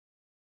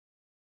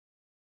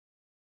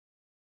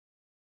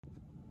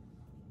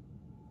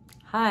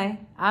Hi,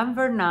 I'm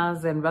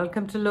Vernaz and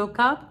welcome to Low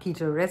Carb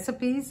Keto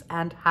Recipes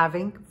and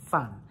Having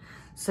Fun.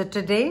 So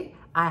today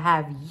I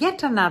have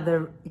yet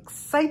another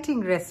exciting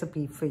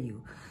recipe for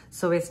you.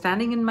 So we're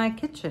standing in my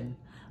kitchen.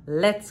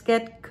 Let's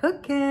get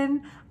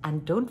cooking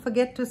and don't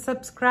forget to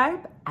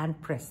subscribe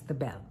and press the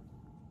bell.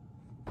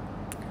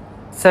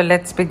 So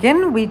let's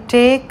begin. You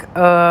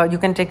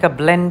can take a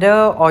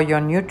blender or your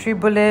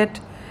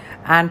NutriBullet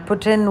and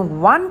put in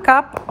 1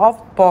 cup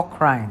of pork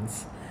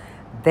rinds.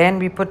 Then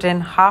we put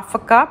in half a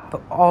cup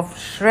of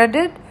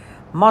shredded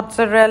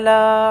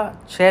mozzarella,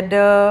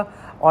 cheddar,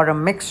 or a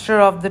mixture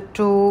of the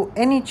two,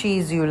 any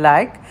cheese you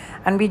like.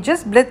 And we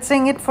just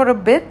blitzing it for a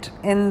bit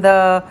in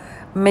the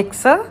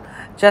mixer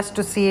just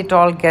to see it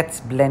all gets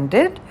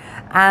blended.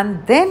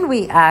 And then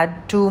we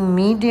add 2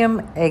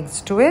 medium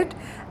eggs to it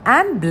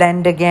and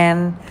blend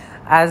again.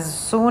 As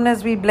soon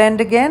as we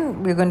blend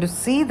again, we're going to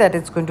see that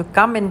it's going to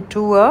come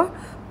into a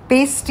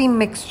pasty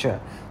mixture.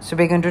 So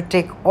we're going to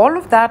take all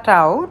of that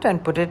out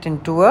and put it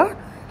into a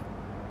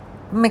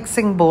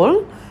mixing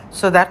bowl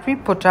so that we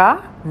put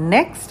our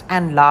next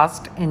and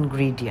last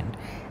ingredient.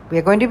 We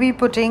are going to be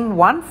putting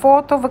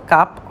 1/4 of a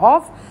cup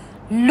of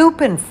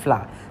Lupin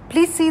flour.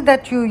 Please see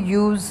that you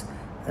use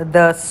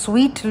the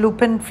sweet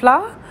Lupin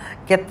flour.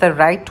 Get the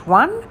right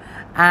one.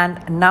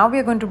 And now we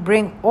are going to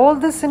bring all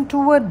this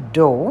into a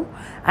dough,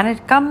 and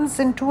it comes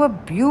into a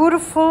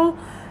beautiful,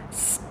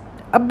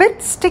 a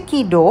bit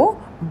sticky dough,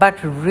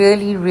 but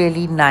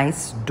really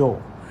nice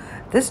dough.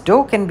 This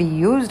dough can be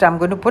used. I'm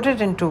going to put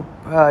it into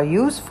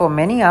use for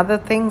many other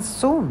things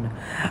soon.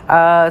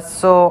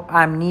 So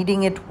I'm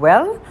kneading it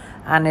well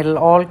and it'll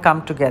all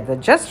come together.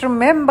 Just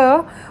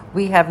remember,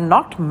 we have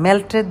not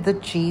melted the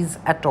cheese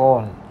at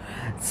all.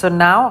 So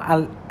now,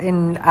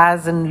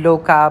 as in low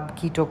carb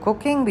keto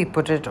cooking, we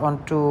put it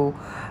onto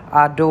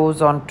our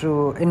doughs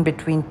in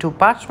between 2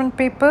 parchment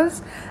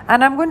papers,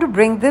 and I'm going to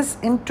bring this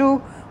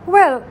into,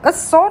 well, a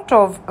sort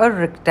of a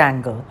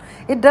rectangle.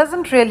 It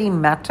doesn't really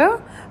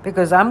matter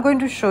because I'm going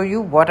to show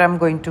you what I'm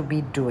going to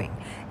be doing.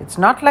 It's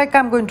not like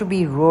I'm going to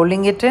be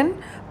rolling it in,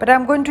 but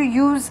I'm going to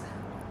use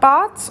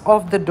parts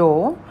of the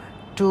dough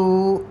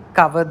to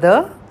cover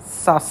the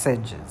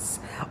sausages.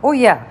 Oh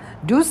yeah,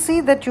 do see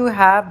that you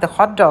have the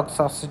hot dog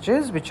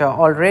sausages which are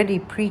already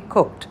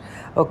pre-cooked.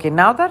 Okay,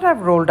 now that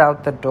I've rolled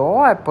out the dough,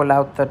 I pull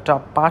out the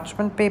top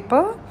parchment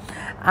paper,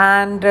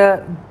 and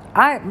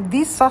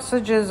these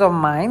sausages of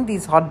mine,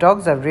 these hot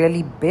dogs, are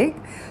really big,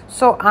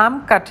 so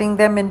I'm cutting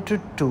them into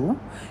 2.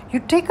 You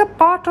take a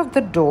part of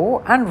the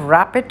dough and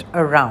wrap it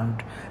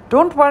around.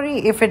 Don't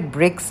worry if it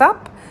breaks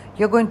up.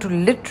 You're going to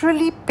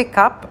literally pick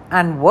up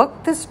and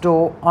work this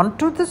dough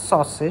onto the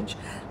sausage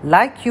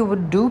like you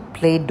would do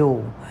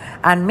Play-Doh,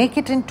 and make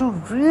it into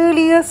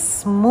really a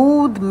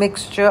smooth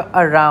mixture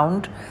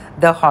around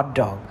the hot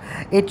dog.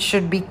 It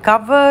should be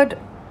covered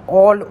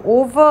all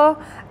over,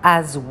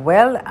 as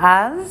well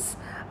as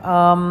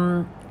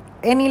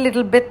any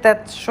little bit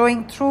that's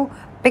showing through.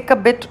 Pick a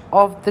bit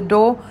of the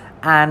dough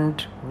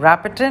and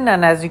wrap it in,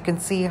 and as you can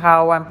see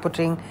how I'm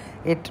putting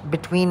it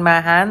between my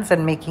hands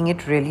and making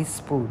it really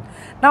smooth.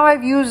 Now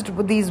I've used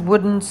these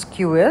wooden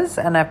skewers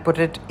and I've put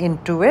it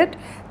into it,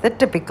 the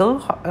typical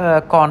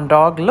corn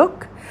dog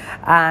look,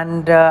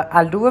 and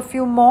I'll do a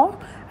few more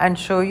and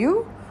show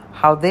you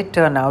how they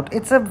turn out.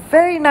 It's a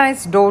very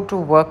nice dough to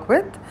work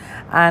with,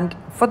 and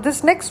for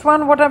this next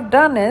one, what I've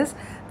done is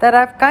that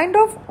I've kind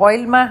of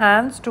oiled my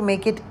hands to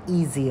make it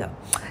easier.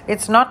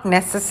 It's not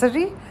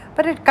necessary,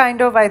 but it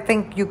kind of, I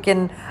think you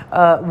can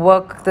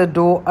work the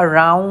dough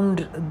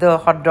around the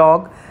hot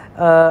dog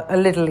a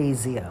little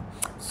easier.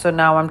 So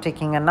now I'm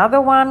taking another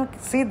one.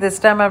 See, this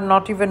time I've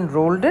not even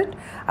rolled it.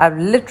 I've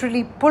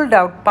literally pulled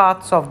out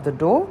parts of the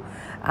dough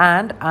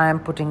and I'm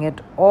putting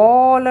it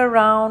all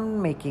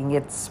around, making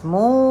it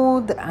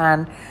smooth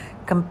and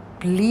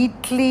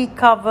completely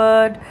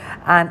covered.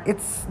 And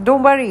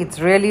don't worry, it's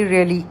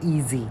really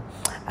easy.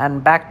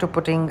 And back to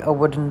putting a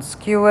wooden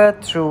skewer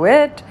through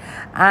it,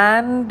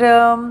 and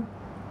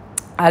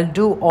I'll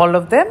do all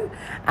of them,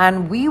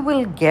 and we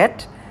will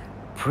get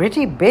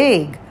pretty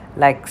big,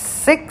 like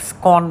 6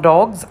 corn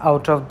dogs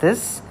out of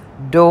this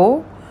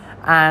dough.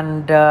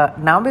 And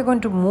now we're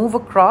going to move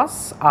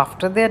across.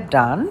 After they're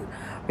done,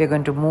 we're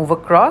going to move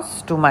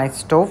across to my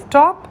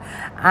stovetop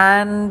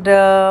and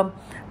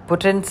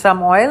put in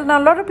some oil. Now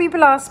a lot of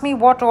people ask me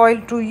what oil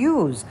to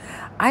use.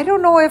 I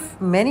don't know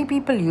if many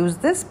people use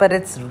this, but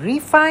it's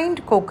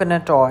refined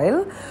coconut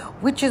oil,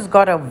 which has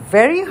got a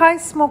very high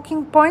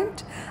smoking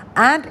point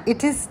and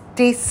it is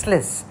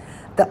tasteless.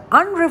 The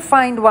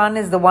unrefined one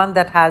is the one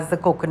that has the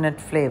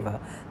coconut flavor.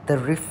 The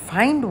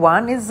refined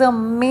one is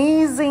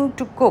amazing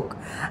to cook,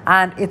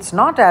 and it's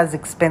not as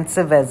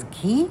expensive as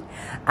ghee,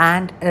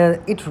 and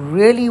it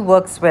really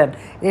works well.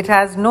 It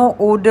has no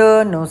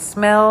odor, no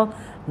smell,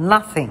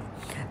 nothing.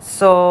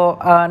 So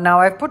now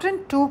I've put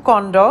in 2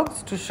 corn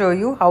dogs to show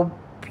you how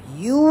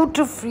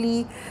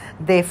beautifully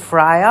they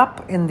fry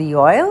up in the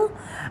oil,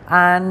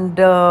 and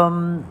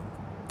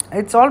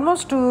it's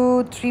almost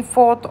to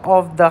 3/4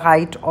 of the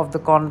height of the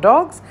corn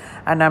dogs,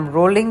 and I'm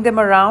rolling them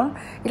around.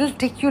 It'll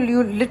take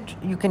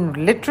you can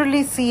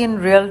literally see in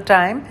real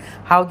time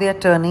how they are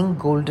turning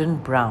golden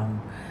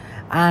brown,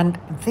 and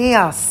they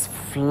are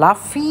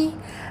fluffy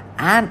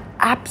and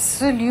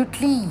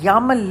absolutely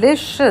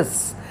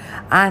yummalicious,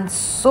 and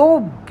so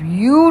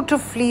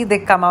beautifully they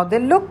come out. They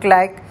look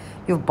like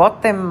you've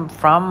bought them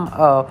from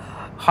a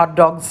hot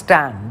dog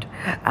stand.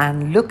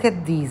 And look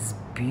at these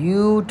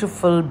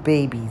beautiful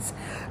babies.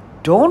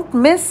 Don't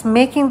miss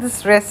making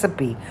this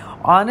recipe.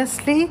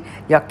 Honestly,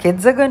 your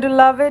kids are going to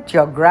love it,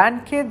 your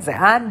grandkids,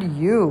 and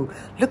you.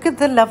 Look at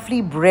the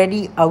lovely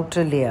bready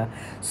outer layer.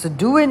 So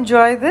do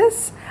enjoy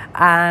this,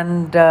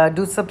 and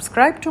do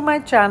subscribe to my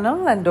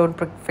channel, and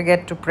don't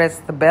forget to press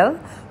the bell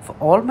for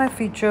all my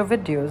future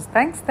videos.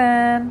 Thanks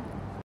then.